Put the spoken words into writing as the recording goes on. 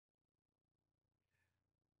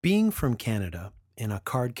Being from Canada and a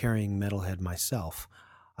card-carrying metalhead myself,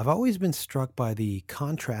 I've always been struck by the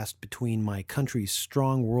contrast between my country's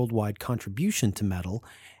strong worldwide contribution to metal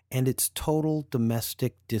and its total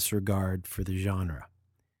domestic disregard for the genre.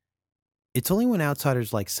 It's only when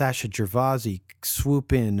outsiders like Sasha Gervasi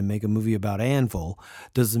swoop in to make a movie about Anvil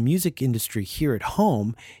does the music industry here at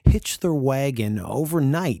home hitch their wagon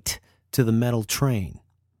overnight to the metal train.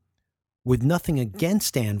 With nothing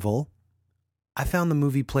against Anvil, I found the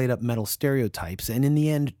movie played up metal stereotypes, and in the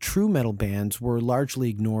end, true metal bands were largely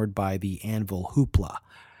ignored by the Anvil hoopla.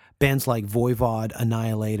 Bands like Voivod,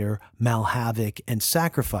 Annihilator, Malhavoc, and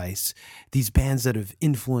Sacrifice, these bands that have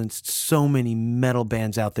influenced so many metal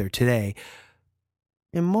bands out there today,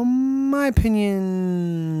 in my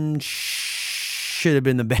opinion, should have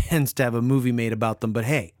been the bands to have a movie made about them, but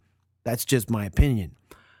hey, that's just my opinion.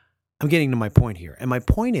 I'm getting to my point here. And my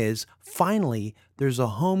point is, finally, there's a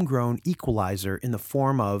homegrown equalizer in the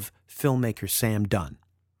form of filmmaker Sam Dunn.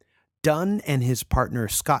 Dunn and his partner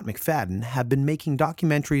Scott McFadden have been making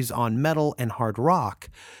documentaries on metal and hard rock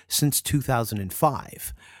since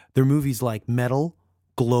 2005. Their movies like Metal,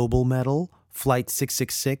 Global Metal, Flight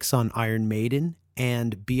 666 on Iron Maiden,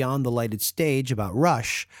 and Beyond the Lighted Stage about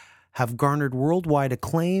Rush have garnered worldwide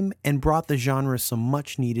acclaim and brought the genre some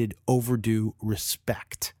much-needed overdue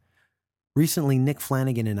respect. Recently, Nick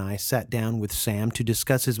Flanagan and I sat down with Sam to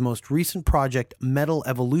discuss his most recent project, Metal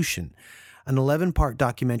Evolution, an 11-part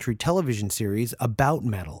documentary television series about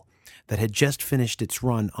metal that had just finished its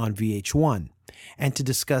run on VH1, and to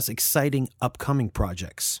discuss exciting upcoming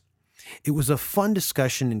projects. It was a fun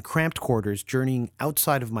discussion in cramped quarters, journeying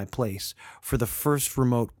outside of my place for the first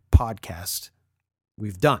remote podcast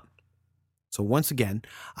we've done. So once again,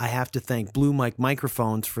 I have to thank Blue Mic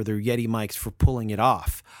Microphones for their Yeti mics for pulling it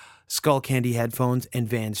off, Skull Candy headphones, and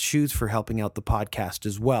Vans shoes for helping out the podcast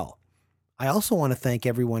as well. I also want to thank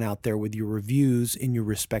everyone out there with your reviews in your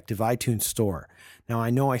respective iTunes store. Now,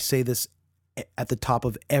 I know I say this at the top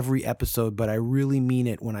of every episode, but I really mean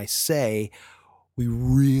it when I say we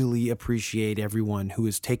really appreciate everyone who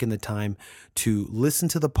has taken the time to listen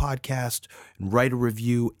to the podcast and write a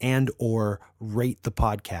review and or rate the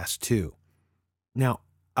podcast too. Now,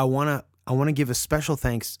 I want to give a special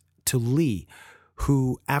thanks to Lee,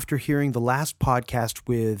 who, after hearing the last podcast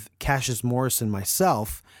with Cassius Morris and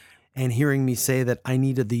myself, and hearing me say that I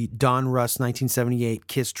needed the Don Russ 1978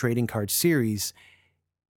 Kiss trading card series,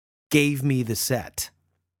 gave me the set.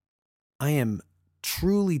 I am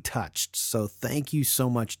truly touched, so thank you so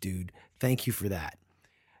much, dude. Thank you for that.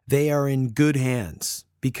 They are in good hands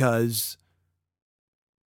because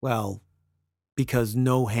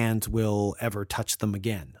no hands will ever touch them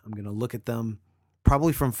again. I'm going to look at them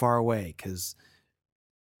probably from far away because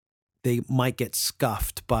they might get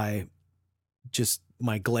scuffed by just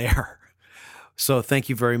my glare. So thank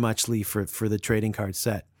you very much, Lee, for the trading card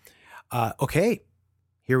set. Okay,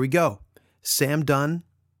 here we go. Sam Dunn,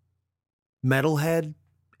 metalhead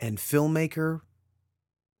and filmmaker,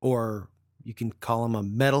 or you can call him a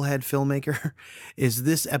metalhead filmmaker, is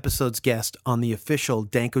this episode's guest on the official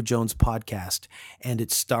Danko Jones podcast, and it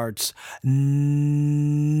starts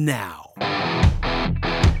now.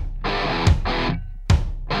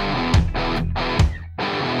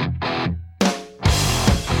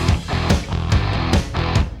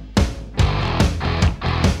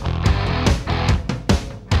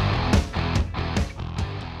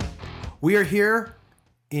 We are here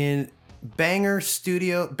in Banger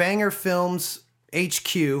Films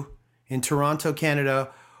HQ in Toronto,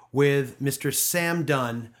 Canada, with Mr. Sam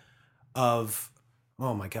Dunn of,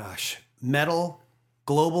 oh my gosh, Metal,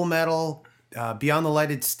 Global Metal, Beyond the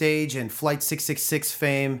Lighted Stage, and Flight 666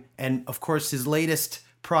 fame, and of course his latest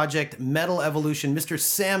project, Metal Evolution. Mr.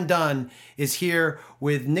 Sam Dunn is here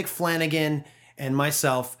with Nick Flanagan and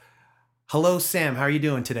myself. Hello, Sam. How are you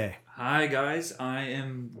doing today? Hi, guys. I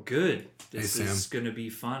am good. This is going to be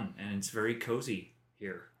fun, and it's very cozy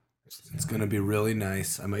here. It's going to be really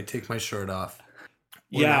nice. I might take my shirt off.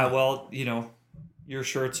 Well, your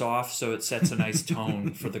shirt's off, so it sets a nice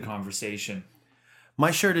tone for the conversation. My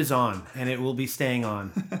shirt is on, and it will be staying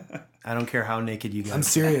on. I don't care how naked you get. I'm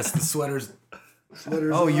serious. The sweater's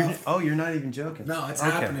off. You're not even joking. No, it's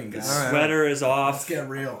happening, guys. The sweater is off. Let's get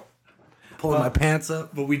real. Pulling my pants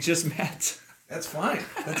up. But we just met. That's fine.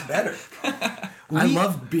 That's better. I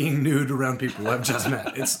love being nude around people I've just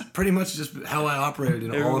met. It's pretty much just how I operated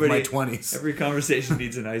in all of my 20s. Every conversation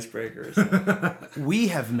needs an icebreaker. So. We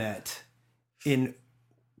have met in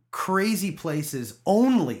crazy places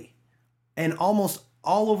only and almost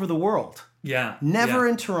all over the world. Yeah. Never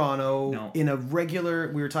yeah. in Toronto, No. in a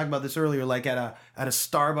regular, we were talking about this earlier, like at a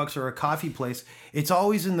Starbucks or a coffee place. It's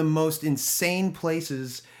always in the most insane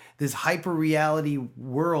places, this hyper reality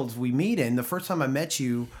worlds we meet in. The first time I met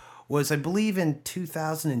you was, I believe, in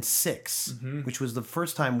 2006, which was the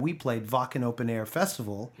first time we played Vakken Open Air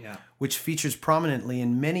Festival, Yeah. which features prominently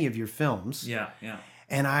in many of your films. Yeah. Yeah.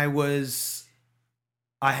 And I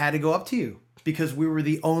had to go up to you because we were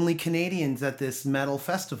the only Canadians at this metal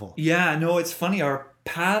festival. Yeah, no, it's funny. Our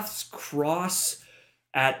paths cross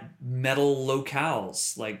at metal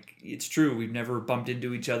locales. Like, it's true. We've never bumped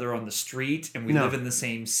into each other on the street, and we No. live in the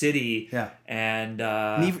same city. Yeah. And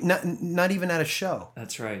Not even at a show.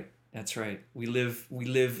 that's right. That's right. We live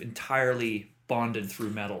entirely bonded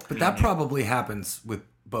through metal. But that probably happens with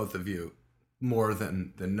both of you more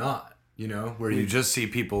than not, you know, where you just see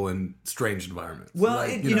people in strange environments. Well,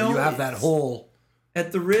 like, you know, you have that whole...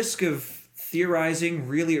 At the risk of theorizing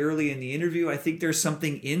really early in the interview, I think there's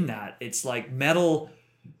something in that. It's like metal,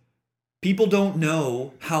 people don't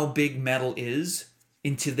know how big metal is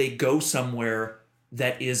until they go somewhere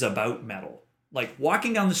that is about metal. Like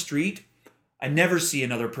walking down the street, I never see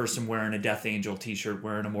another person wearing a Death Angel t-shirt,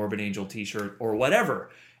 wearing a Morbid Angel t-shirt or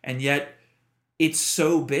whatever. And yet it's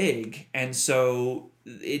so big. And so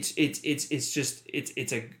it's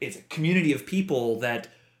a community of people that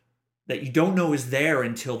you don't know is there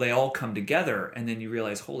until they all come together, and then you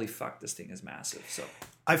realize, holy fuck, this thing is massive. So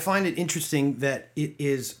I find it interesting that it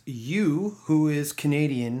is you, who is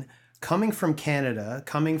Canadian, coming from Canada,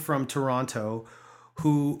 coming from Toronto,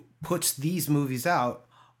 who puts these movies out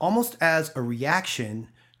almost as a reaction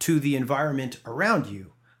to the environment around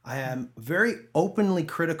you. I am very openly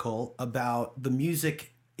critical about the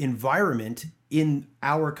music environment in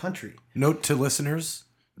our country. Note to listeners,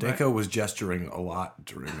 Danko was gesturing a lot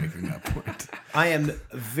during making that point. I am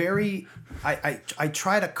very... I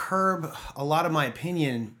try to curb a lot of my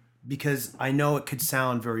opinion because I know it could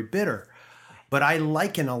sound very bitter. But I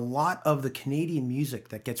liken a lot of the Canadian music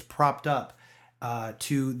that gets propped up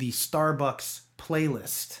to the Starbucks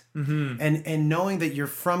playlist. And knowing that you're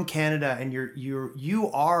from Canada and you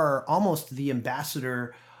are almost the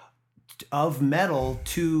ambassador of metal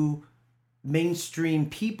to mainstream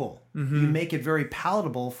people. You make it very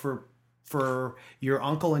palatable for your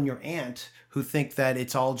uncle and your aunt who think that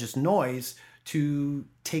it's all just noise to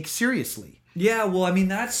take seriously. yeah, well, I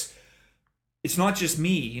mean, it's not just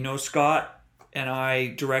me, you know. Scott and I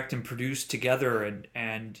direct and produce together,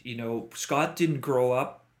 and you know, Scott didn't grow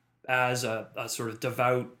up as a sort of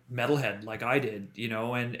devout metalhead like I did, you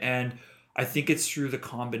know, and I think it's through the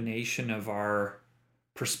combination of our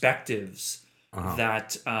perspectives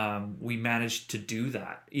that we managed to do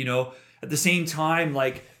that, you know. At the same time,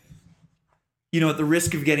 like, you know, at the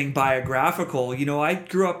risk of getting biographical, you know, I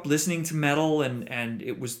grew up listening to metal, and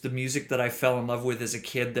it was the music that I fell in love with as a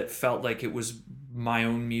kid that felt like it was my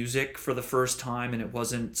own music for the first time, and it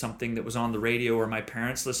wasn't something that was on the radio or my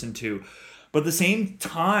parents listened to. But at the same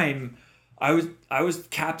time, I was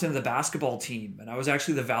captain of the basketball team, and I was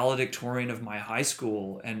actually the valedictorian of my high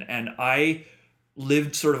school, and I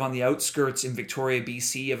lived sort of on the outskirts in Victoria,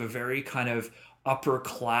 BC, of a very kind of upper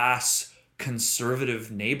class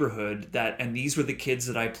conservative neighborhood, and these were the kids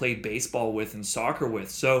that I played baseball with and soccer with.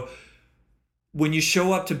 So when you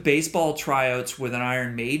show up to baseball tryouts with an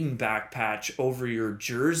Iron Maiden back patch over your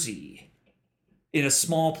jersey in a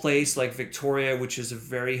small place like Victoria, which is a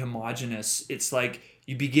very homogenous, it's like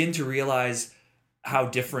you begin to realize how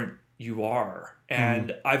different you are.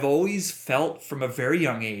 And I've always felt from a very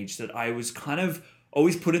young age that I was kind of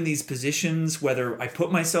always put in these positions, whether I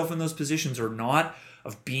put myself in those positions or not,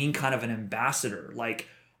 of being kind of an ambassador. Like,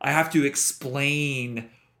 I have to explain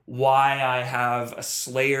why I have a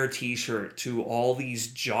Slayer t-shirt to all these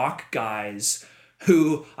jock guys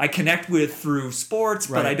who I connect with through sports,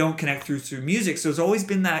 but I don't connect through music. So it's always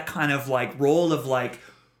been that kind of like role of like,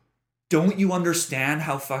 don't you understand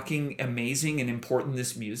how fucking amazing and important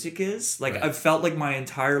this music is? Like, I've felt like my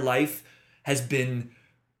entire life has been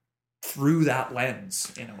through that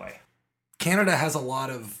lens in a way. Canada has a lot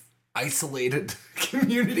of isolated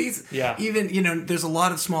communities. Yeah. Even, you know, there's a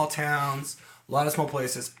lot of small towns, a lot of small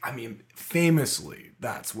places. I mean, famously,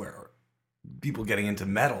 that's where people getting into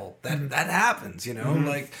metal, that happens, you know?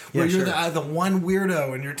 Like, where you're the one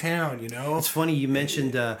weirdo in your town, you know? It's funny, you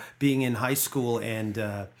mentioned being in high school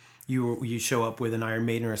and you show up with an Iron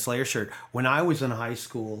Maiden or a Slayer shirt. When I was in high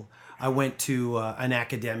school, I went to an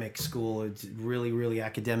academic school. It's really, really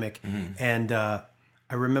academic. And I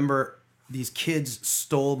remember these kids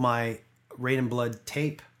stole my Rain and Blood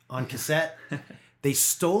tape on cassette. They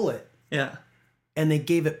stole it. Yeah. And they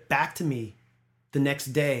gave it back to me the next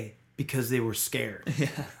day because they were scared.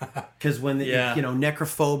 Because when they,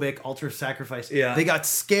 necrophobic, ultra sacrifice, they got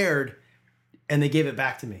scared and they gave it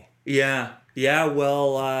back to me. Yeah. Yeah,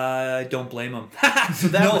 well, I don't blame them. So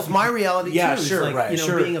that was my reality too. Sure, like, right.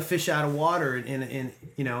 Being a fish out of water in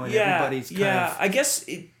everybody's kind of... I guess,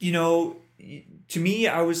 to me,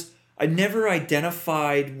 I never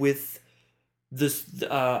identified with this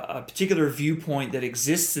a particular viewpoint that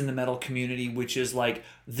exists in the metal community, which is like,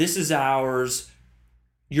 this is ours,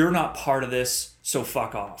 you're not part of this, so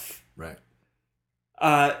fuck off. Right.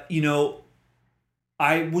 I've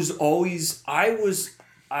always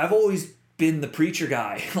been the preacher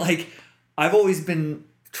guy. Like, I've always been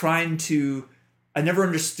trying to... I never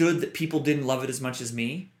understood that people didn't love it as much as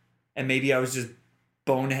me. And maybe I was just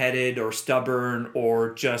boneheaded or stubborn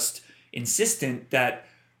or just insistent, that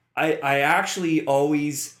I actually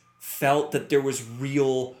always felt that there was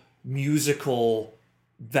real musical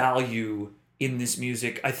value in this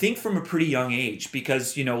music. I think from a pretty young age,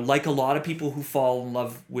 because, like a lot of people who fall in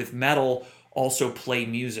love with metal also play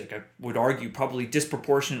music. I would argue probably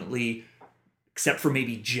disproportionately, except for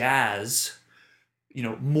maybe jazz,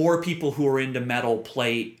 more people who are into metal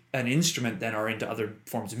play an instrument than are into other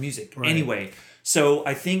forms of music. Right. Anyway, so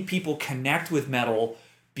I think people connect with metal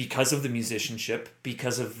because of the musicianship,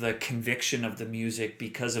 because of the conviction of the music,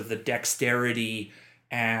 because of the dexterity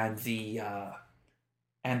and the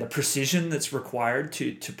precision that's required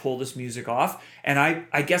to pull this music off. And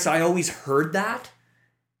I guess I always heard that.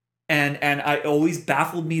 And it always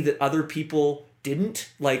baffled me that other people didn't.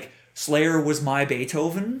 Like, Slayer was my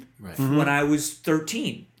Beethoven when I was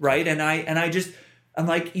 13, right? And I'm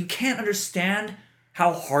like, you can't understand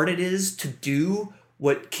how hard it is to do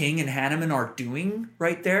what King and Hanneman are doing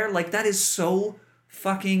right there. Like, that is so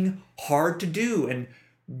fucking hard to do, and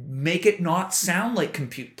make it not sound like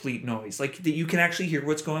complete noise. Like, that you can actually hear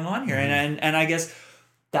what's going on here. And I guess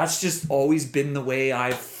that's just always been the way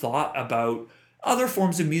I've thought about other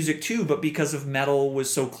forms of music too, but because of metal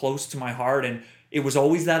was so close to my heart, and it was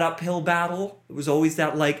always that uphill battle. It was always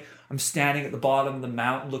that, like, I'm standing at the bottom of the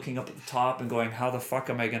mountain looking up at the top and going, how the fuck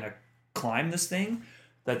am I going to climb this thing?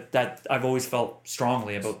 That I've always felt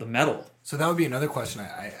strongly about the metal. So that would be another question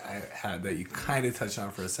I had that you kind of touched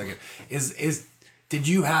on for a second. Is did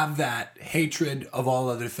you have that hatred of all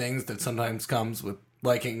other things that sometimes comes with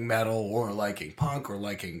liking metal or liking punk or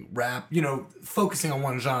liking rap, focusing on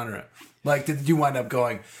one genre? Like, did you wind up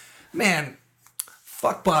going, man,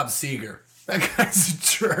 fuck Bob Seger. That guy's a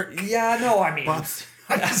jerk. Yeah, no, I mean... I'm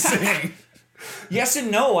just saying. Yes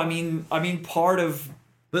and no. I mean, part of...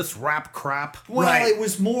 This rap crap. Well, It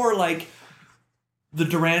was more like the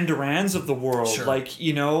Duran Durans of the world. Sure. Like,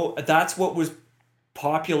 that's what was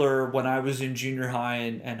popular when I was in junior high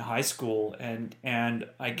and high school. And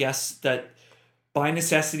I guess that by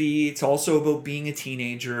necessity, it's also about being a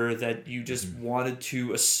teenager, that you just wanted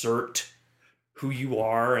to assert who you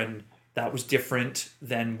are, and that was different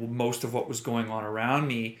than most of what was going on around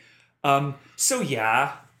me. I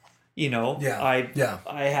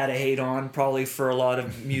had a hate on probably for a lot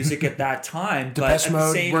of music at that time. Depeche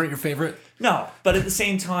Mode weren't your favorite? No, but at the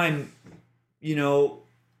same time,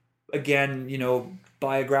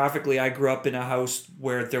 biographically, I grew up in a house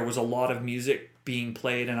where there was a lot of music being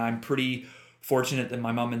played, and I'm pretty fortunate that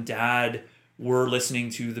my mom and dad were listening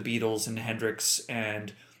to the Beatles and Hendrix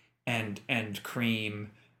and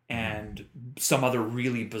Cream and some other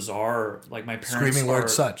really bizarre, like, my parents Screaming Lord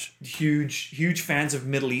Sutch, huge fans of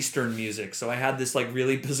Middle Eastern music. So I had this, like,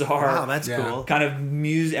 really bizarre, that's cool, kind of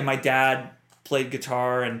music. And my dad played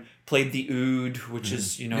guitar and played the oud, which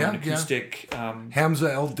is an acoustic.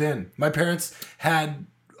 Hamza El Din. My parents had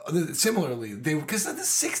similarly, because of the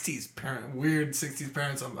 60s weird 60s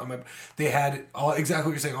parents, they had exactly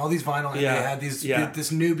what you're saying, all these vinyl, and they had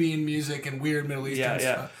this Nubian music and weird Middle Eastern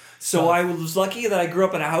stuff. So I was lucky that I grew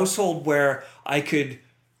up in a household where I could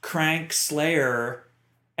crank Slayer,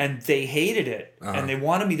 and they hated it, and they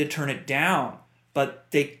wanted me to turn it down, but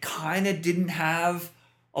they kind of didn't have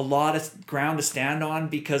a lot of ground to stand on,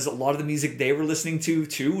 because a lot of the music they were listening to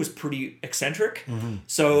too was pretty eccentric.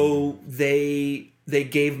 So they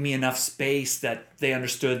gave me enough space that they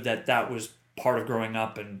understood that was part of growing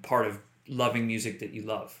up and part of loving music that you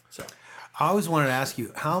love. So I always wanted to ask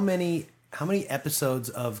you, how many episodes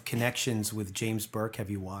of Connections with James Burke have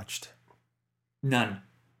you watched? None.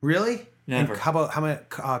 Really? Never. And how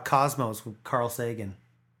about Cosmos with Carl Sagan?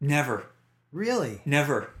 Never. Really?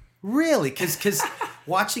 Never. Really? Because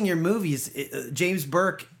watching your movies, James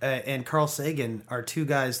Burke and Carl Sagan are two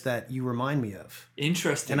guys that you remind me of.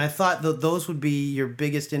 Interesting. And I thought those would be your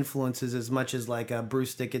biggest influences, as much as like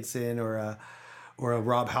Bruce Dickinson or or a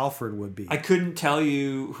Rob Halford would be. I couldn't tell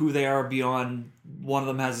you who they are beyond one of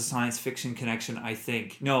them has a science fiction connection, I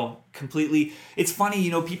think. No, completely. It's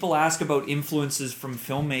funny, people ask about influences from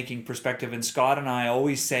filmmaking perspective, and Scott and I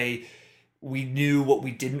always say we knew what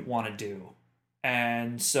we didn't want to do.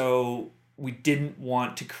 And so we didn't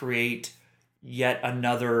want to create yet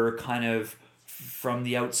another kind of from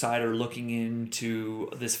the outsider looking into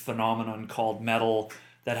this phenomenon called metal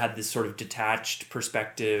that had this sort of detached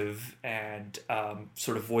perspective and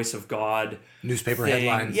sort of voice of God newspaper thing.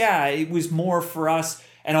 headlines. Yeah, it was more for us,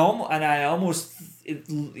 and I almost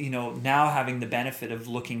now having the benefit of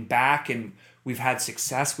looking back, and we've had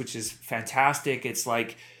success, which is fantastic. It's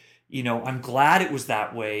like, I'm glad it was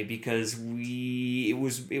that way because it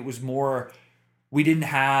was more, we didn't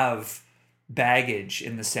have baggage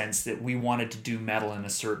in the sense that we wanted to do metal in a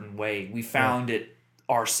certain way. We found it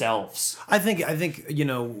ourselves. I think the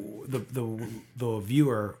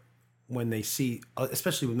viewer, when they see,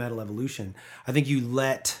 especially with Metal Evolution, I think you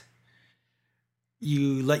let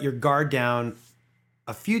your guard down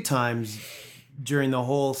a few times during the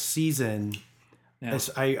whole season. Yeah.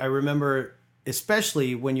 I remember,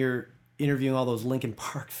 especially when you're interviewing all those Linkin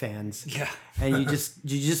Park fans. Yeah. And you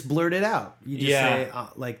just blurt it out. You just say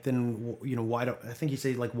why don't I think you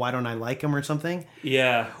say like, why don't I like him or something?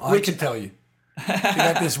 Yeah. I can tell you. You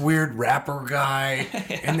got this weird rapper guy,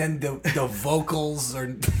 and then the vocals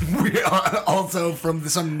are also from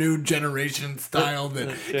some new generation style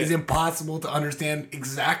that is impossible to understand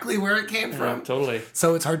exactly where it came from. Yeah, totally.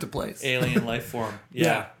 So it's hard to place. Alien life form.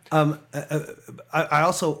 Yeah. I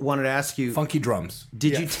also wanted to ask you, funky drums.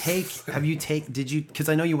 Have you because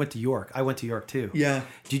I know you went to York. I went to York too. Yeah.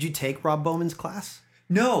 Did you take Rob Bowman's class?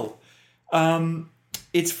 No.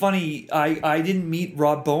 It's funny. I didn't meet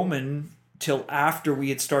Rob Bowman till after we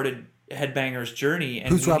had started Headbanger's Journey. And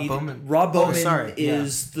who's Rob Bowman? Rob Bowman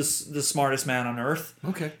is the smartest man on earth.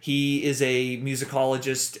 Okay. He is a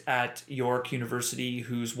musicologist at York University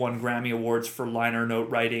who's won Grammy Awards for liner note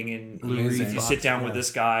writing. And if you sit down with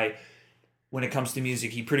this guy, when it comes to music,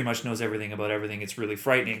 he pretty much knows everything about everything. It's really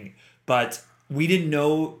frightening. But we didn't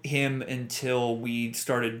know him until we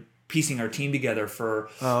started piecing our team together for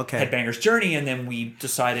Headbanger's Journey, and then we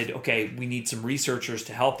decided, okay, we need some researchers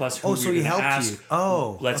to help us. So he helped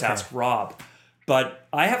you. Let's ask Rob. But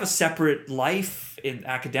I have a separate life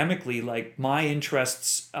academically. Like my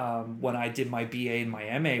interests when I did my BA and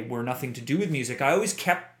my MA were nothing to do with music. I always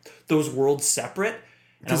kept those worlds separate.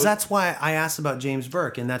 Because that's why I asked about James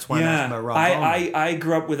Burke, and that's why I'm asking about Rob Bowman. I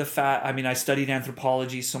grew up with I studied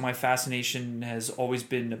anthropology, so my fascination has always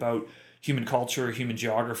been about human culture, human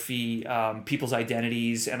geography, people's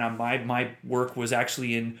identities, and my work was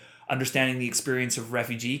actually in understanding the experience of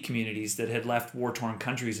refugee communities that had left war-torn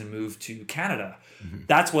countries and moved to Canada. Mm-hmm.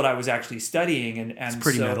 That's what I was actually studying, and it's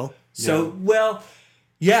pretty metal. So well,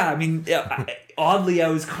 yeah. I mean, oddly, I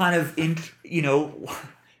was kind of in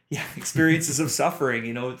experiences of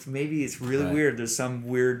suffering. It's really weird. There's some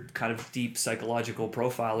weird kind of deep psychological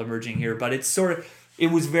profile emerging here, but it's sort of. It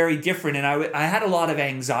was very different, and I had a lot of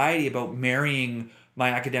anxiety about marrying my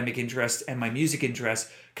academic interest and my music interest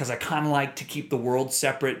because I kind of like to keep the world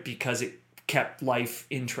separate because it kept life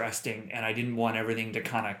interesting, and I didn't want everything to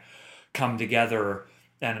kind of come together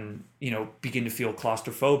and begin to feel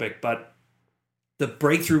claustrophobic. But the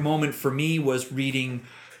breakthrough moment for me was reading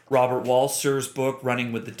Robert Walser's book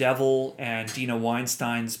Running with the Devil and Dina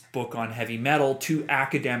Weinstein's book on heavy metal, two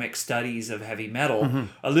academic studies of heavy metal. Mm-hmm.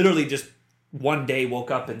 I literally just one day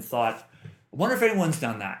woke up and thought, I wonder if anyone's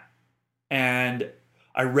done that. And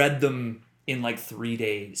I read them in like 3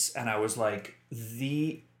 days, and I was like,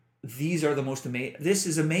 these are the most amazing. This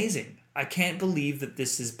is amazing. I can't believe that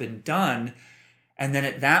this has been done. And then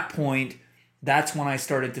at that point, that's when I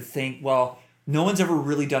started to think, well, no one's ever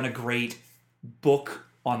really done a great book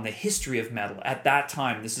on the history of metal. At that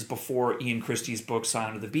time, this is before Ian Christie's book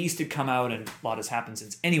Silent of the Beast had come out, and a lot has happened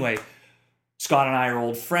since. Anyway, Scott and I are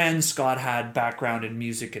old friends. Scott had background in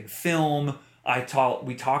music and film.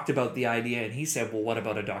 We talked about the idea, and he said, well, what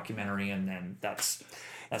about a documentary? And then that's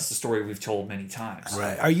the story we've told many times.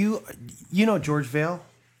 Right. Are you George Vale?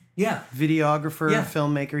 Yeah. Videographer,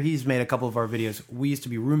 filmmaker. He's made a couple of our videos. We used to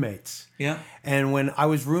be roommates. Yeah. And when I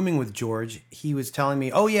was rooming with George, he was telling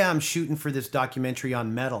me, oh yeah, I'm shooting for this documentary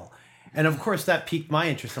on metal. And of course that piqued my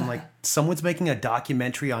interest. I'm like, someone's making a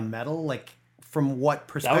documentary on metal? Like, from what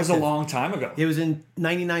perspective? That was a long time ago. It was in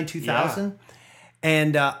 99, 2000. Yeah.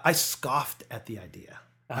 And I scoffed at the idea.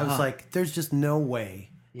 I was like, there's just no way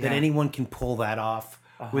that anyone can pull that off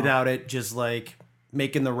without it just like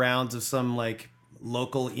making the rounds of some like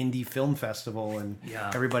local indie film festival, and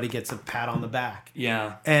everybody gets a pat on the back.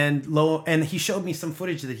 Yeah. And he showed me some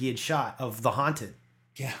footage that he had shot of The Haunted.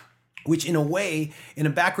 Yeah. Which in a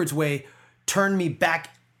backwards way, turned me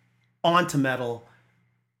back onto metal.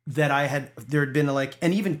 There had been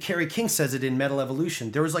and even Kerry King says it in Metal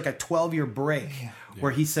Evolution. There was like a 12-year break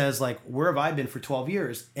where he says like, where have I been for 12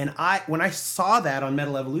 years? And when I saw that on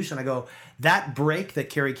Metal Evolution, I go, that break that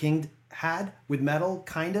Kerry King had with metal,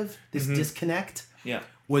 kind of this disconnect,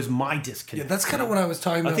 was my disconnect. Yeah, that's kind of what I was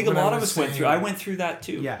talking about. I think a lot of us went through. I went through that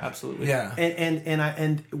too. Yeah, absolutely. Yeah,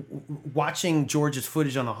 and watching George's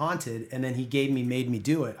footage on The Haunted, and then he made me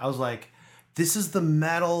do it. I was like, this is the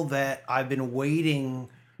metal that I've been waiting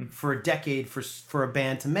for a decade for a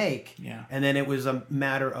band to make. Yeah. And then it was a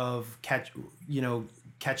matter of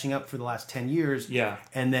catching up for the last 10 years. Yeah.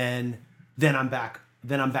 And then I'm back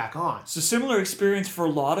on. It's a similar experience for a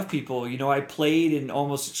lot of people. I played in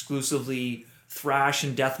almost exclusively thrash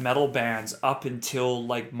and death metal bands up until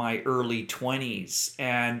like my early 20s.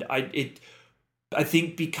 And I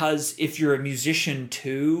think because if you're a musician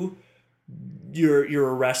too, you're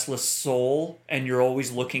a restless soul and you're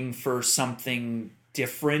always looking for something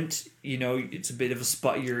different. It's a bit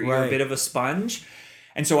of you're a bit of a sponge.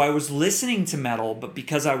 And so I was listening to metal, but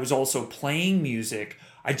because I was also playing music,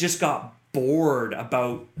 I just got bored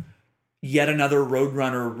about yet another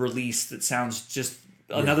Roadrunner release that sounds just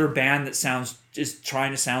another band that sounds just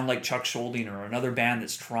trying to sound like Chuck Schuldiner, or another band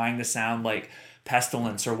that's trying to sound like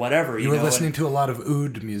Pestilence or whatever. You were listening to a lot of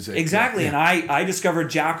oud music. Exactly. And I discovered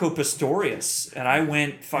Jaco Pastorius, and I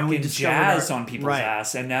went fucking jazz on people's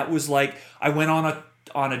ass. And that was like, I went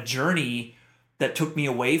on a journey that took me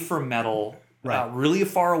away from metal, really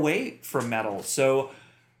far away from metal. So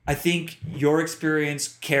I think your experience,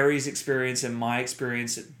 Carrie's experience, and my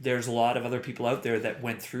experience, there's a lot of other people out there that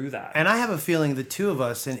went through that. And I have a feeling the two of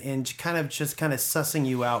us, and kind of sussing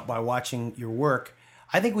you out by watching your work,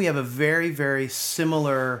 I think we have a very, very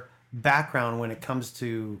similar background when it comes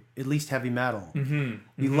to at least heavy metal.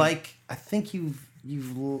 You I think you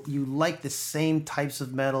like the same types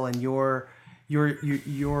of metal, and your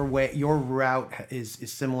way, your route is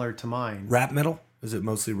similar to mine. Rap metal? Is it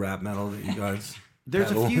mostly rap metal that you guys?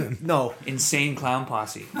 There's a few. No, Insane Clown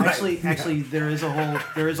Posse. Actually, there is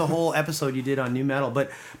a whole episode you did on new metal,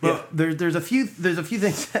 but there's a few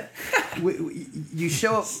things that you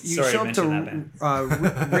show up. You show up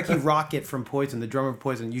to Ricky Rocket from Poison, the drummer of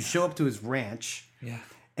Poison. You show up to his ranch. Yeah.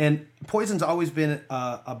 And Poison's always been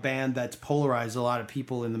a band that's polarized a lot of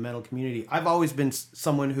people in the metal community. I've always been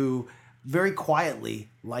someone who very quietly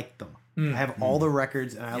liked them. I have all the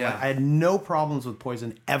records, and I had no problems with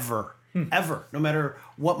Poison ever. Ever. No matter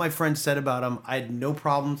what my friends said about them, I had no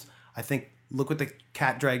problems. I think Look What the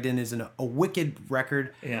Cat Dragged In is a wicked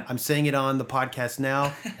record. Yeah. I'm saying it on the podcast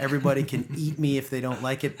now. Everybody can eat me if they don't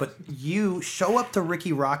like it. But you show up to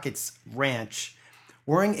Ricky Rocket's ranch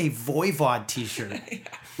wearing a Voivod t-shirt,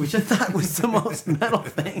 which I thought was the most metal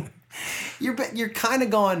thing. You're kind of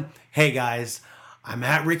going, hey guys, I'm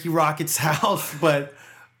at Ricky Rocket's house, but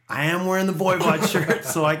I am wearing the Voivod shirt,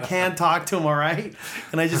 so I can talk to him, all right?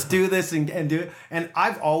 And I just do this and do it. And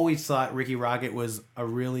I've always thought Ricky Rocket was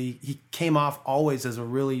he came off always as a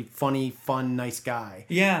really funny, fun, nice guy.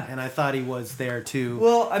 Yeah. And I thought he was there too.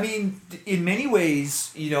 Well, I mean, in many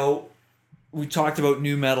ways, we talked about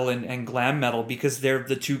nu metal and glam metal because they're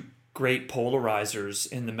the two great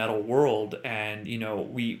polarizers in the metal world. And,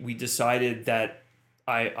 we decided that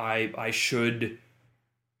I should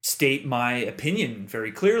state my opinion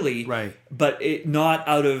very clearly, right? But it not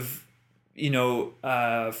out of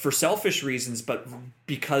for selfish reasons, but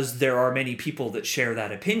because there are many people that share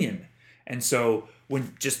that opinion. And so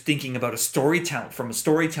when just thinking about from a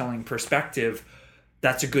storytelling perspective,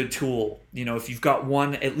 that's a good tool. If you've got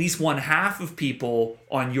at least one half of people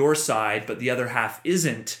on your side, but the other half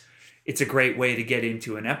isn't, it's a great way to get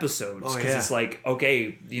into an episode. Because it's like,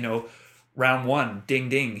 okay, round one, ding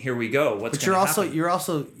ding, here we go. But you're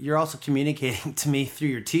also communicating to me through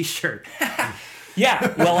your t-shirt.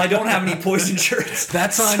 Yeah, well, I don't have any Poison shirts.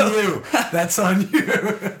 That's on you. That's on you.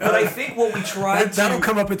 But I think what we tried that'll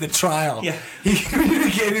come up at the trial. Yeah, he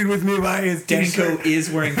communicated with me by his Danko t-shirt. is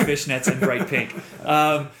wearing fishnets and bright pink.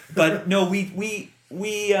 But no, we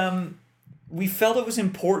felt it was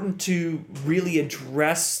important to really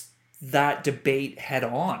address that debate head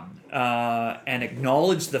on. And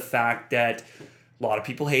acknowledge the fact that a lot of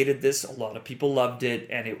people hated this, a lot of people loved it,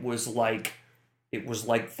 and it was like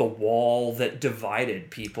the wall that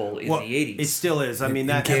divided people in the 80s. It still is. I mean,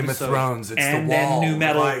 that Game of Thrones, it's the wall. Then nu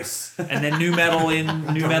metal, and then nu metal in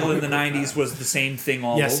the 90s was the same thing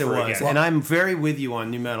all over again. Yes, it was. And I'm very with you on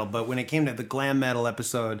nu metal, but when it came to the glam metal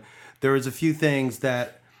episode, there was a few things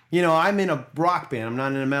that, you know, I'm in a rock band. I'm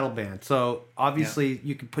not in a metal band. So obviously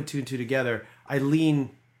you can put two and two together.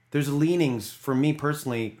 There's leanings for me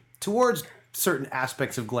personally towards certain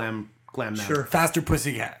aspects of glam metal. Sure. Faster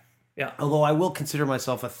Pussycat. Yeah. Although I will consider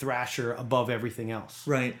myself a thrasher above everything else.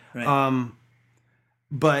 Right. Right.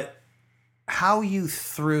 But how you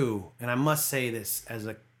threw, and I must say this as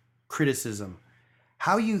a criticism,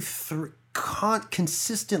 how you threw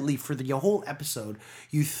consistently for the whole episode,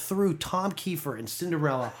 you threw Tom Kiefer and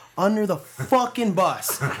Cinderella under the fucking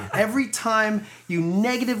bus. Every time you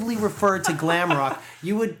negatively referred to glam rock,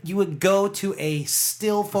 you would go to a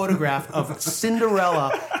still photograph of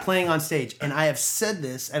Cinderella playing on stage. And I have said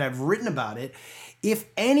this and I've written about it. If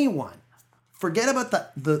anyone, forget about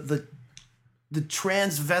the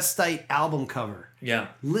transvestite album cover. Yeah.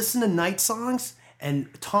 Listen to Night Songs, and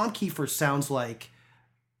Tom Kiefer sounds like,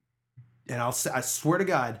 and I swear to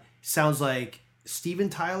God, sounds like Steven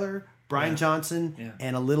Tyler, Brian Johnson,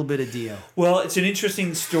 and a little bit of Dio. Well, it's an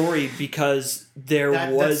interesting story because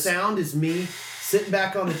that sound is me sitting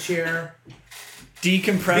back on the chair,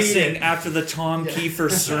 decompressing after the Tom Kiefer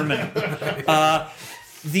sermon.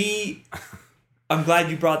 I'm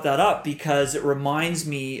glad you brought that up because it reminds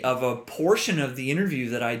me of a portion of the interview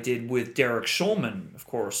that I did with Derek Schulman, of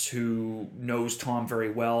course, who knows Tom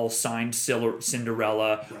very well, signed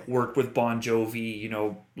Cinderella, worked with Bon Jovi, you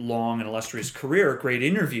know, long and illustrious career, great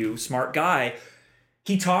interview, smart guy.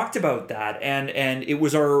 He talked about that, and it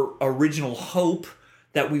was our original hope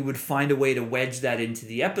that we would find a way to wedge that into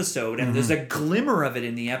the episode. And there's a glimmer of it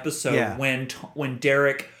in the episode when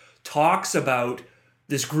Derek talks about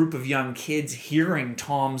this group of young kids hearing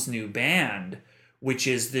Tom's new band, which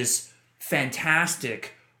is this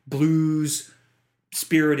fantastic blues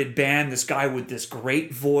spirited band, this guy with this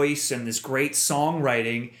great voice and this great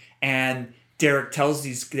songwriting. And Derek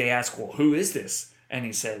they ask, well, who is this? And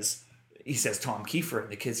he says Tom Kiefer.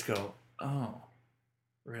 And the kids go, oh,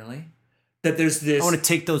 really? That there's this. I want to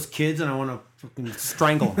take those kids and I want to fucking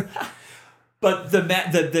strangle them. But the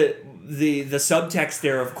subtext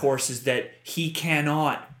there, of course, is that he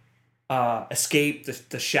cannot escape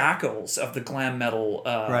the shackles of the glam metal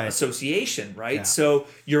association, right? Yeah. So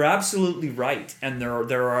you're absolutely right, and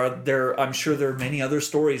there I'm sure there are many other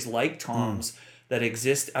stories like Tom's that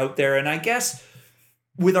exist out there. And I guess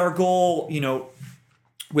with our goal, you know,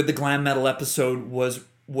 with the glam metal episode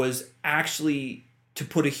was actually to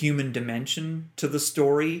put a human dimension to the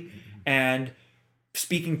story. And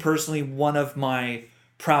speaking personally, one of my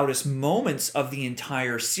proudest moments of the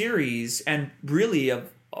entire series, and really of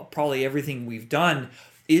probably everything we've done,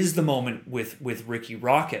 is the moment with Ricky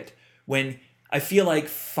Rocket, when I feel like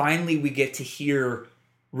finally we get to hear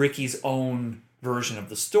Ricky's own version of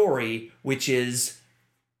the story, which is,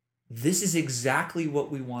 this is exactly what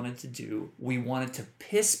we wanted to do. We wanted to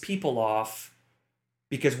piss people off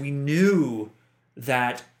because we knew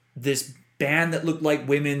that this band that looked like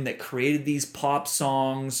women that created these pop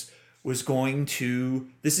songs was going to,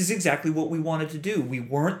 this is exactly what we wanted to do. We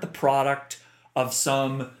weren't the product of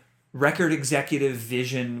some record executive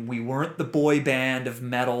vision. We weren't the boy band of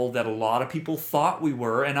metal that a lot of people thought we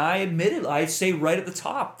were. And I admit it, I say right at the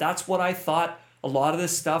top, that's what I thought a lot of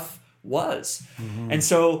this stuff was. And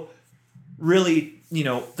so really, you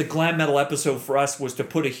know, the glam metal episode for us was to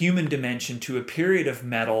put a human dimension to a period of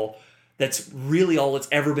metal that's really all it's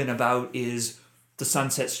ever been about, is the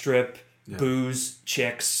Sunset Strip, booze,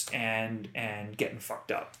 chicks, and getting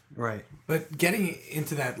fucked up. Right. But getting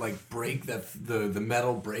into that like break, that the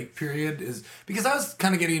metal break period, is because I was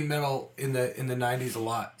kind of getting metal in the 90s a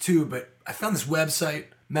lot too, but I found this website,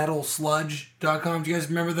 metalsludge.com. Do you guys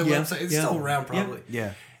remember the website? It's still around probably.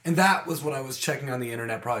 Yeah. And that was what I was checking on the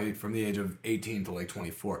internet probably from the age of 18 to like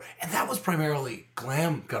 24. And that was primarily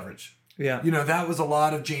glam coverage. Yeah. You know, that was a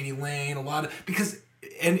lot of Janie Lane,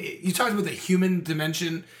 and you talked about the human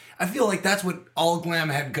dimension. I feel like that's what all glam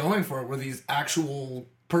had going for it, were these actual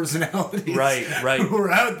personalities, right, who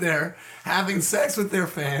were out there having sex with their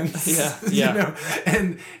fans. Yeah. You know,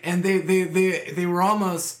 and they were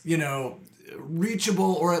almost, you know,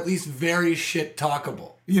 reachable, or at least very shit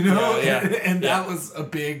talkable. You know, and that was a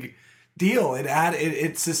big deal.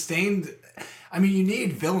 It sustained. I mean, you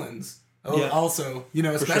need villains. Also, you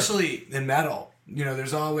know, especially in metal, you know,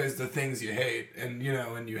 there's always the things you hate, and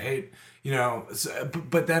you hate, you know,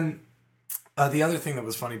 but then the other thing that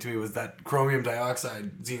was funny to me was that Chromium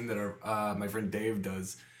Dioxide zine that my friend Dave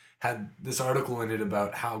does had this article in it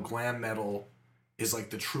about how glam metal is like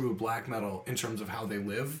the true black metal in terms of how they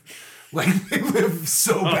live. Like they live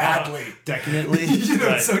so badly, decadently,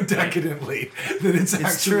 so decadently that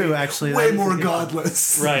it's true. Actually, way more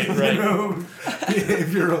godless, right.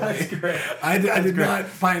 Behaviorally. Great. I did not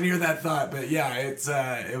pioneer that thought, but yeah, it's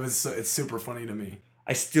super funny to me.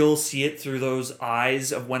 I still see it through those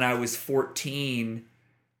eyes of when I was 14,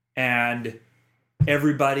 and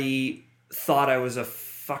everybody thought I was a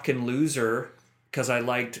fucking loser because I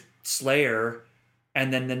liked Slayer,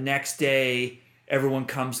 and then the next day everyone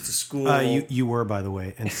comes to school. You were, by the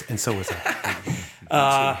way, and so was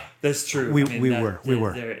I. That's true. We were.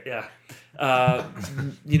 Yeah.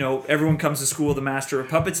 Everyone comes to school with a Master of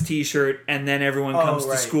Puppets T-shirt, and then everyone comes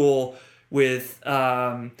to school with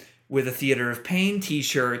a Theater of Pain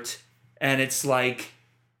T-shirt, and it's like,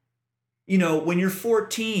 when you're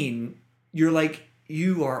 14, you're like,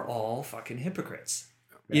 you are all fucking hypocrites,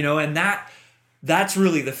 and that's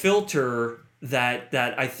really the filter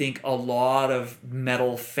that I think a lot of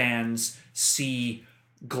metal fans see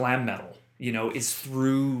glam metal, is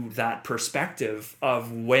through that perspective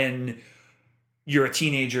of when you're a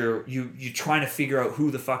teenager, you're trying to figure out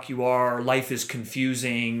who the fuck you are, life is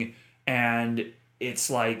confusing, and it's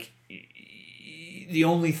like the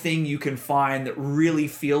only thing you can find that really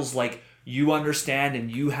feels like you understand and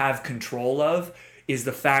you have control of is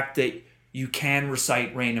the fact that you can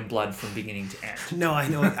recite Rain and Blood from beginning to end. No,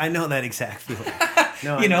 I know that exact feeling.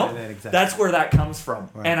 No, that's where that comes from.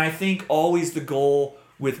 Right. And I think always the goal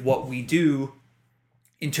with what we do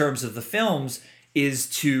in terms of the films is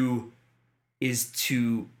to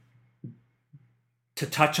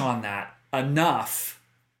touch on that enough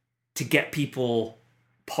to get people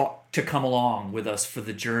to come along with us for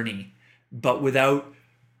the journey, but without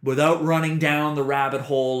running down the rabbit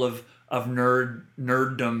hole of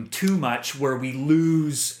nerddom too much, where we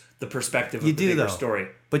lose the perspective of the bigger story.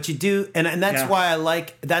 But you do, and that's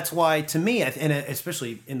why to me, and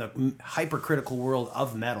especially in the hypercritical world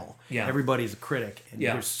of metal, everybody's a critic, and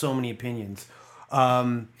there's so many opinions.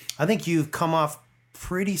 I think you've come off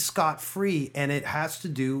pretty scot-free, and it has to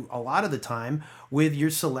do a lot of the time with your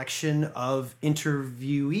selection of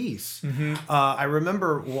interviewees. Mm-hmm. I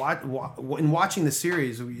remember in watching the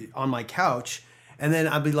series on my couch, and then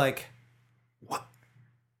I'd be like, "What?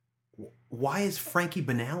 Why is Frankie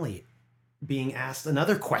Banali being asked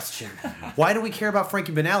another question? Why do we care about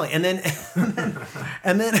Frankie Banali?"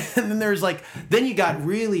 And then there's like, then you got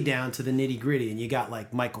really down to the nitty gritty, and you got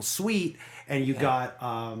like Michael Sweet, and you got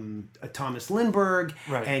Thomas Lindbergh,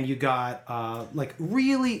 and you got like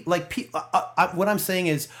really like what I'm saying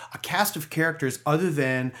is a cast of characters other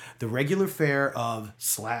than the regular fare of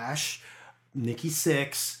Slash, Nikki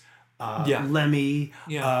Sixx, Lemmy,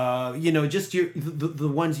 just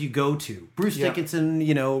the ones you go to. Bruce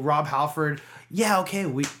Dickinson, Rob Halford.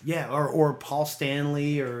 Or Paul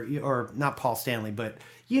Stanley, or not Paul Stanley, but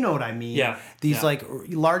you know what I mean. Yeah. These like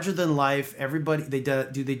larger than life. Everybody they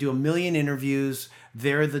do a million interviews.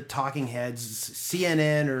 They're the talking heads.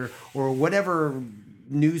 CNN or whatever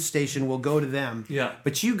news station will go to them. Yeah.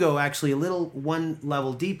 But you go actually one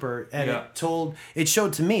level deeper, and it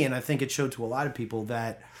showed to me, and I think it showed to a lot of people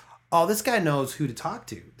that, oh, this guy knows who to talk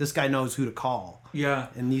to. This guy knows who to call. Yeah.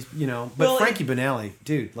 And these, but Frankie Banali,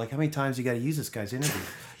 dude, like how many times you got to use this guy's interview?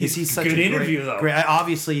 He's such good a interview, though. Great,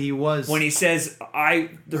 obviously he was. When he says, I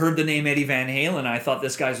heard the name Eddie Van Halen, I thought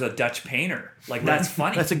this guy's a Dutch painter. Like, that's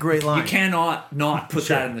funny. That's a great line. You cannot not put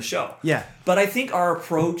that in the show. Yeah. But I think our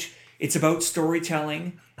approach, it's about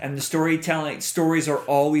storytelling, and the stories are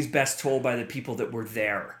always best told by the people that were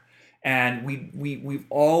there. And we've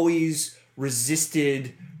always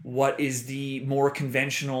resisted what is the more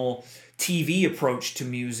conventional TV approach to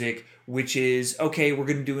music, which is, okay, we're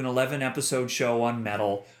going to do an 11-episode show on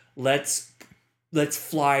metal. Let's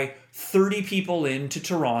fly 30 people into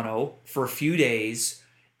Toronto for a few days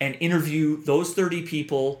and interview those 30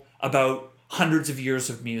 people about hundreds of years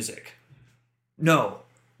of music. No,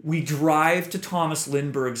 we drive to Thomas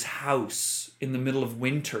Lindbergh's house in the middle of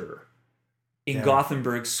winter in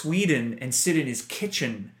Gothenburg, Sweden, and sit in his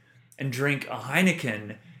kitchen and drink a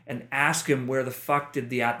Heineken and ask him where the fuck did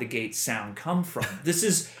the At the Gates sound come from.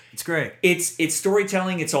 It's great. It's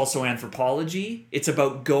storytelling. It's also anthropology. It's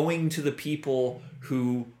about going to the people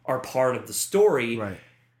who are part of the story. Right.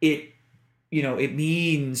 It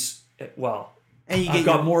means, well, and I've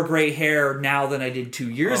got more gray hair now than I did 2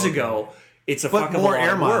 years ago. It's a fuck of a lot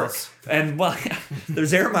of work. And well,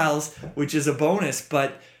 there's air miles, which is a bonus,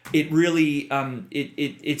 but it really,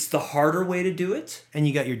 it's the harder way to do it. And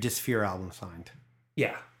you got your Dysphere album signed.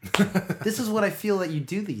 Yeah. This is what I feel that you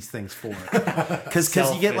do these things for. Because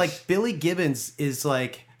you get like Billy Gibbons is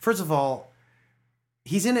like, first of all,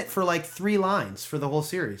 he's in it for like 3 lines for the whole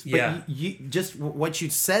series. But Yeah. you just what you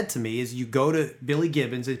said to me is you go to Billy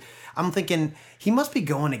Gibbons. And I'm thinking he must be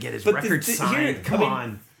going to get his record signed. Come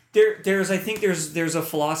on. I think there's a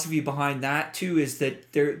philosophy behind that too. Is that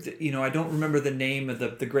I don't remember the name of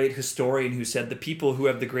the great historian who said the people who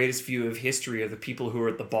have the greatest view of history are the people who are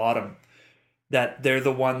at the bottom. That they're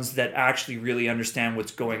the ones that actually really understand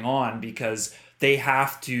what's going on because they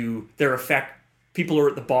have to. People who are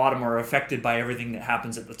at the bottom are affected by everything that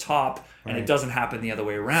happens at the top, and it doesn't happen the other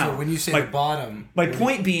way around. So when you say the bottom, my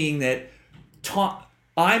point being that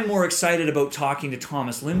I'm more excited about talking to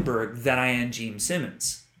Thomas Lindbergh than I am Gene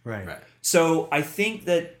Simmons. Right. So I think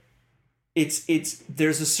that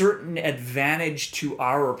there's a certain advantage to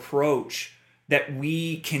our approach that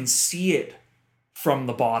we can see it from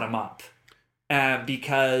the bottom up,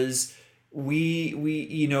 because we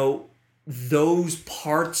those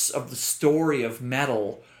parts of the story of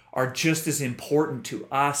metal are just as important to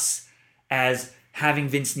us as having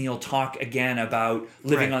Vince Neil talk again about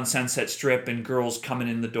living on Sunset Strip and girls coming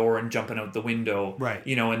in the door and jumping out the window, right?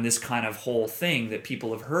 And this kind of whole thing that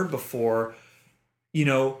people have heard before.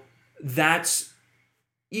 That's,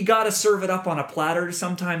 you got to serve it up on a platter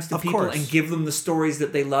sometimes to people and give them the stories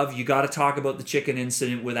that they love. You got to talk about the chicken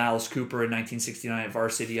incident with Alice Cooper in 1969 at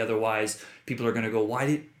Varsity. Otherwise, people are going to go,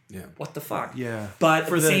 what the fuck? Yeah. But at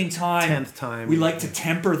the same time, 10th time, we like to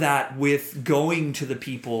temper that with going to the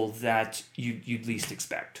people that you'd least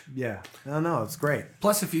expect. Yeah. No, it's great.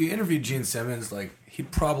 Plus, if you interviewed Gene Simmons, like,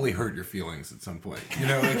 he'd probably hurt your feelings at some point.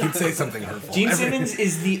 He'd say something hurtful. Gene Simmons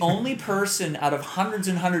is the only person out of hundreds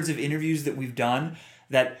and hundreds of interviews that we've done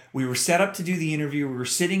that we were set up to do the interview. We were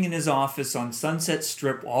sitting in his office on Sunset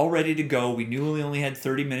Strip, all ready to go. We knew we only had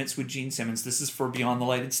 30 minutes with Gene Simmons. This is for Beyond the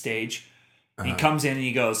Lighted Stage. He comes in and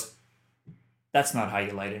he goes, "That's not how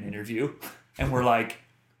you light an interview." And we're like,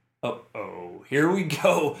 oh, here we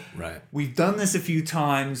go. Right. We've done this a few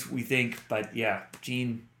times, we think, but yeah,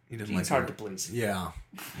 Gene's hard to please. Yeah.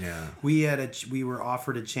 We were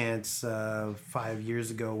offered a chance 5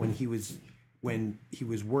 years ago when he was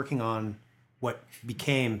working on what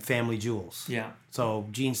became Family Jewels. Yeah. So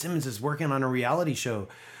Gene Simmons is working on a reality show.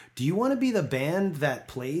 Do you want to be the band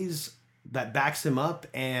that backs him up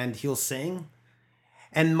and he'll sing?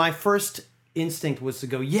 And my first instinct was to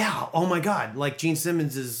go, yeah, oh my God, like Gene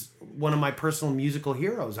Simmons is one of my personal musical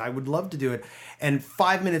heroes. I would love to do it. And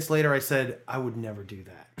 5 minutes later I said, I would never do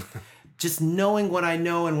that. Just knowing what I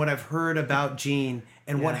know and what I've heard about Gene.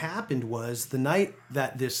 And what happened was the night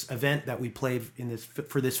that this event that we played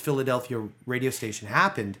for this Philadelphia radio station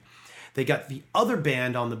happened, they got the other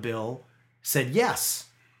band on the bill, said yes.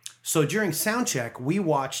 So during soundcheck, we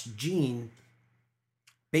watched Gene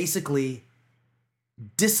basically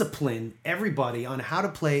discipline everybody on how to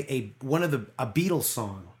play a Beatles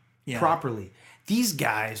song properly. These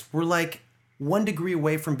guys were like 1 degree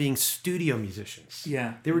away from being studio musicians.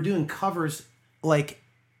 Yeah. They were doing covers like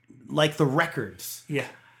the records. Yeah.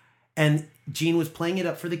 And Gene was playing it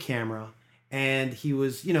up for the camera, and he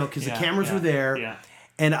was, because the cameras were there. Yeah.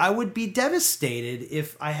 And I would be devastated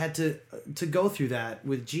if I had to go through that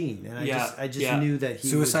with Gene. And I just knew that he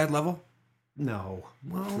Suicide level? No.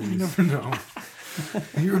 Well, you never know.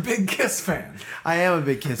 You're a big Kiss fan. I am a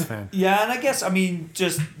big Kiss fan. Yeah, and I guess,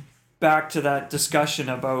 just back to that discussion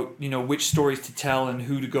about, which stories to tell and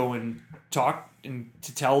who to go and talk and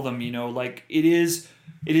to tell them, it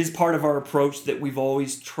is part of our approach that we've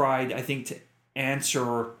always tried, I think, to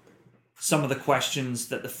answer some of the questions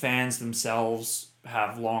that the fans themselves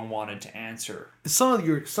have long wanted to answer. Some of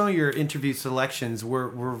your interview selections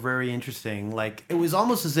were very interesting. Like, it was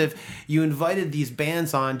almost as if you invited these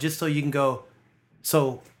bands on just so you can go,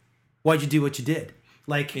 so why'd you do what you did?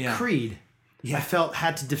 Like Creed, I felt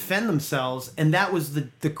had to defend themselves, and that was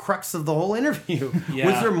the crux of the whole interview.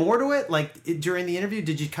 Was there more to it? Like, during the interview,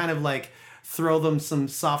 did you kind of like throw them some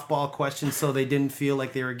softball questions so they didn't feel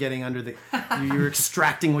like they were getting under the... you were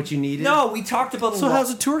extracting what you needed? No, we talked about... So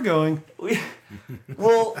how's the tour going?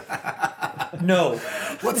 Well, no.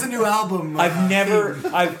 What's a new album? I've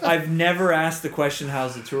never asked the question,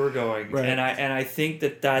 how's the tour going? Right. And I think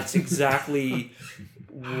that's exactly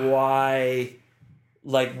why...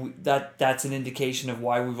 that's an indication of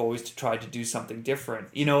why we've always tried to do something different.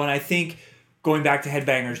 And I think going back to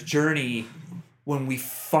Headbangers Journey... when we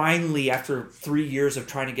finally, after 3 years of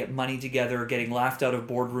trying to get money together, getting laughed out of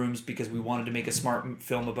boardrooms because we wanted to make a smart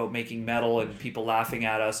film about making metal and people laughing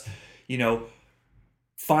at us,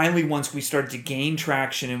 finally once we started to gain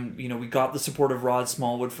traction and, we got the support of Rod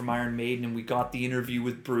Smallwood from Iron Maiden and we got the interview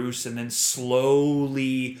with Bruce, and then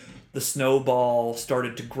slowly the snowball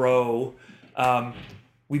started to grow,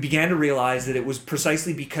 we began to realize that it was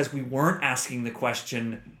precisely because we weren't asking the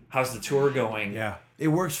question, how's the tour going? Yeah, it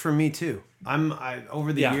works for me too.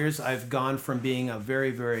 Over the years, I've gone from being a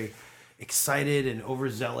very, very excited and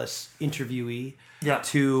overzealous interviewee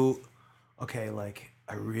to, okay, like,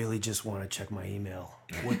 I really just want to check my email.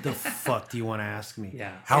 What the fuck do you want to ask me?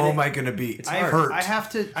 Yeah. How am I going to be hurt? I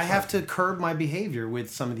have to curb my behavior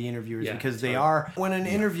with some of the interviewers because they are. When an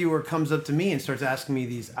interviewer comes up to me and starts asking me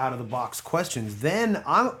these out of the box questions, then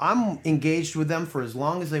I'm engaged with them for as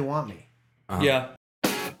long as they want me. Yeah.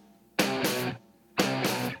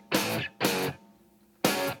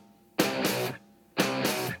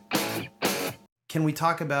 Can we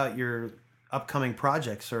talk about your upcoming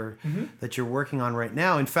projects or that you're working on right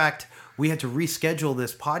now? In fact, we had to reschedule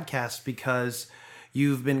this podcast because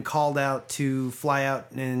you've been called out to fly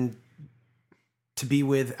out and to be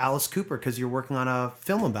with Alice Cooper because you're working on a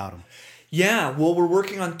film about him. Yeah, well, we're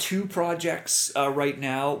working on 2 projects right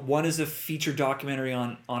now. One is a feature documentary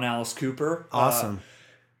on Alice Cooper. Awesome.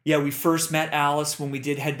 We first met Alice when we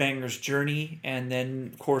did Headbanger's Journey, and then,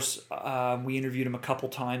 of course, we interviewed him a couple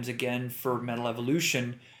times again for Metal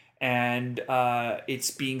Evolution, and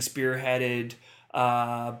it's being spearheaded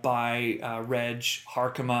by Reg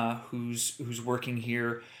Harkema, who's working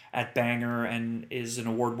here at Banger and is an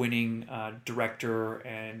award-winning director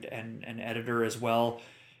and editor as well.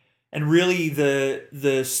 And really,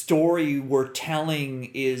 the story we're telling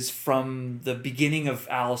is from the beginning of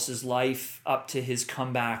Alice's life up to his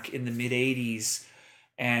comeback in the mid-'80s,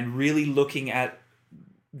 and really looking at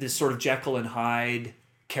this sort of Jekyll and Hyde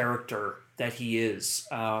character that he is.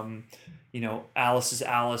 Alice is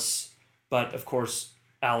Alice, but of course,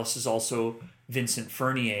 Alice is also Vincent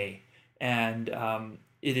Fernier. And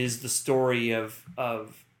it is the story of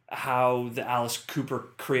how the Alice Cooper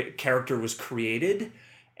character was created.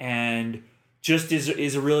 And just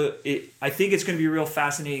is a real. I think it's going to be a real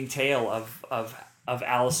fascinating tale of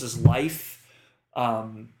Alice's life,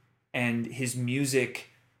 and his music,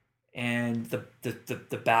 and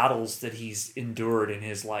the battles that he's endured in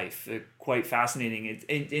his life. Quite fascinating. It's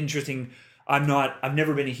interesting. I've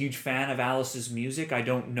never been a huge fan of Alice's music. I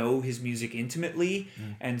don't know his music intimately,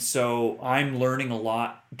 and so I'm learning a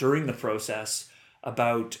lot during the process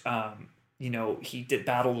about. He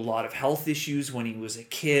battled a lot of health issues when he was a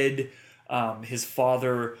kid. His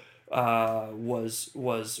father was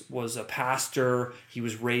a pastor. He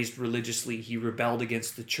was raised religiously. He rebelled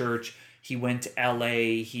against the church. He went to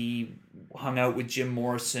L.A. He hung out with Jim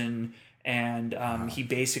Morrison, and he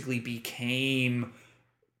basically became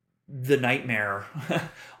the nightmare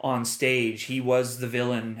on stage. He was the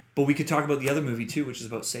villain. But we could talk about the other movie too, which is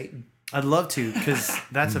about Satan. I'd love to, because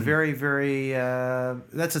that's a very, very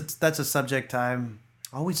that's a subject I'm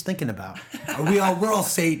always thinking about. We're all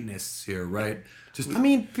Satanists here, right? When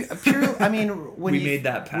made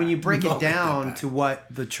that pact. When you break it down to what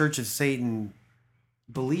the Church of Satan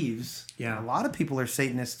believes, a lot of people are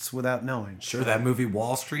Satanists without knowing. Sure, that movie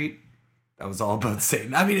Wall Street, that was all about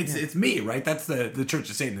Satan. I mean, it's me, right? That's the Church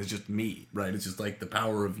of Satan is just me, right? It's just like the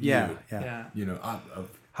power of you. Yeah.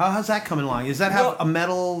 How's that coming along? Does that have a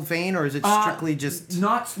metal vein, or is it strictly just...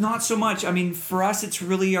 Not so much. I mean, for us, it's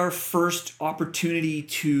really our first opportunity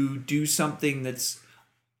to do something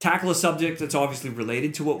tackle a subject that's obviously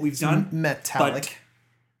related to what we've done. Metallic. But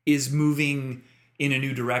is moving in a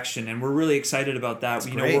new direction. And we're really excited about that.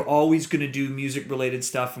 Great. We're always going to do music-related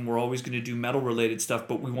stuff, and we're always going to do metal-related stuff,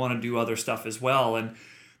 but we want to do other stuff as well. And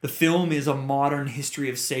the film is a modern history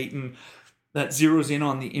of Satan that zeroes in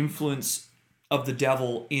on the influence of the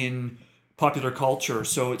devil in popular culture.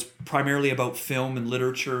 So it's primarily about film and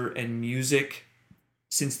literature and music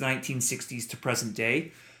since the 1960s to present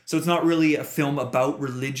day. So it's not really a film about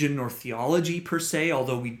religion or theology per se,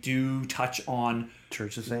 although we do touch on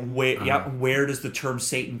Church of Satan. Where does the term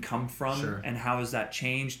Satan come from, and how has that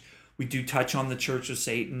changed? We do touch on the Church of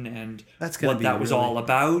Satan and what that was all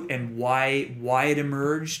about, and why it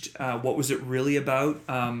emerged, what was it really about.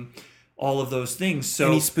 All of those things.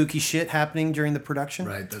 So any spooky shit happening during the production?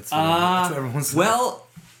 Right, that's what everyone's saying. Well,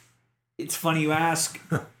 it's funny you ask.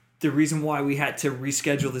 The reason why we had to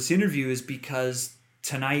reschedule this interview is because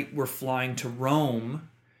tonight we're flying to Rome,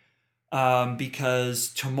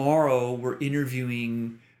 because tomorrow we're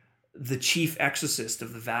interviewing the chief exorcist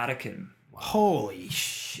of the Vatican. Holy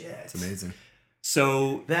shit. It's amazing.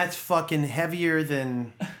 So that's fucking heavier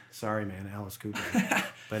than... Sorry, man, Alice Cooper.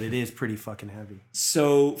 But it is pretty fucking heavy.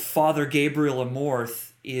 So Father Gabriel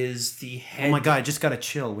Amorth is the head... Oh my God, I just got a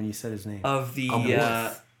chill when you said his name. Of the...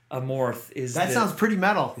 Amorth is... That sounds pretty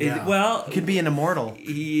metal. Well... He could be an immortal.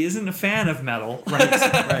 He isn't a fan of metal. Right.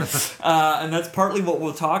 And that's partly what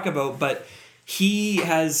we'll talk about. But he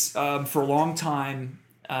has, for a long time,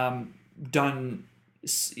 Dunn,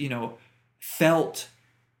 felt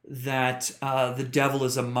that the devil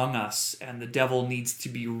is among us and the devil needs to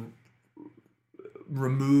be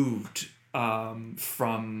removed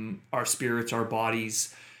from our spirits, our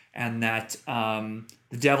bodies, and that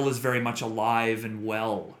the devil is very much alive and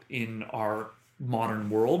well in our modern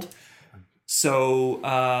world. So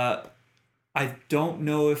I don't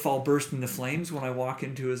know if I'll burst into flames when I walk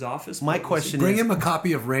into his office. My question Bring is, him a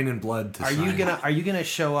copy of Rain and Blood to sign. Are you gonna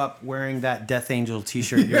show up wearing that Death Angel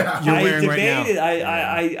T-shirt you're wearing right now?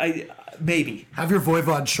 I maybe. Have your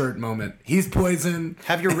Voivod shirt moment. He's poison.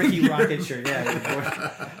 Have your Ricky Rocket shirt.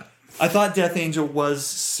 Yeah. I thought Death Angel was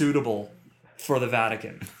suitable for the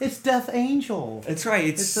Vatican. It's Death Angel. It's right.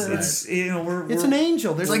 It's an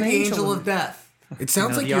angel. There's It's like an the angel angel of death. It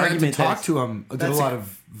sounds like you had to talk to him. Did a lot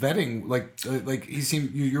of vetting. Like he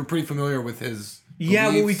seemed. You're pretty familiar with his. Yeah,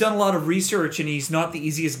 beliefs. well, we've done a lot of research, and he's not the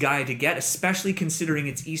easiest guy to get, especially considering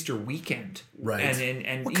it's Easter weekend. Right.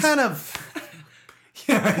 And what kind of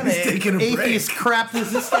he's taking a break. atheist crap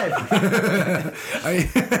is this guy?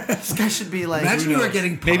 This guy should be like. Imagine you are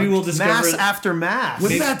getting punked. Maybe we'll discover mass after mass.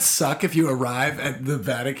 Wouldn't that suck if you arrive at the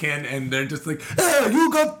Vatican and they're just like, "Hey,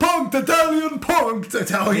 you got punked, Italian punked,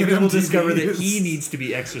 Italian." Maybe we'll MTVs. discover that he needs to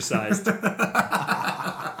be exercised.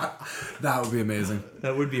 That would be amazing.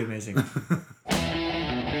 That would be amazing.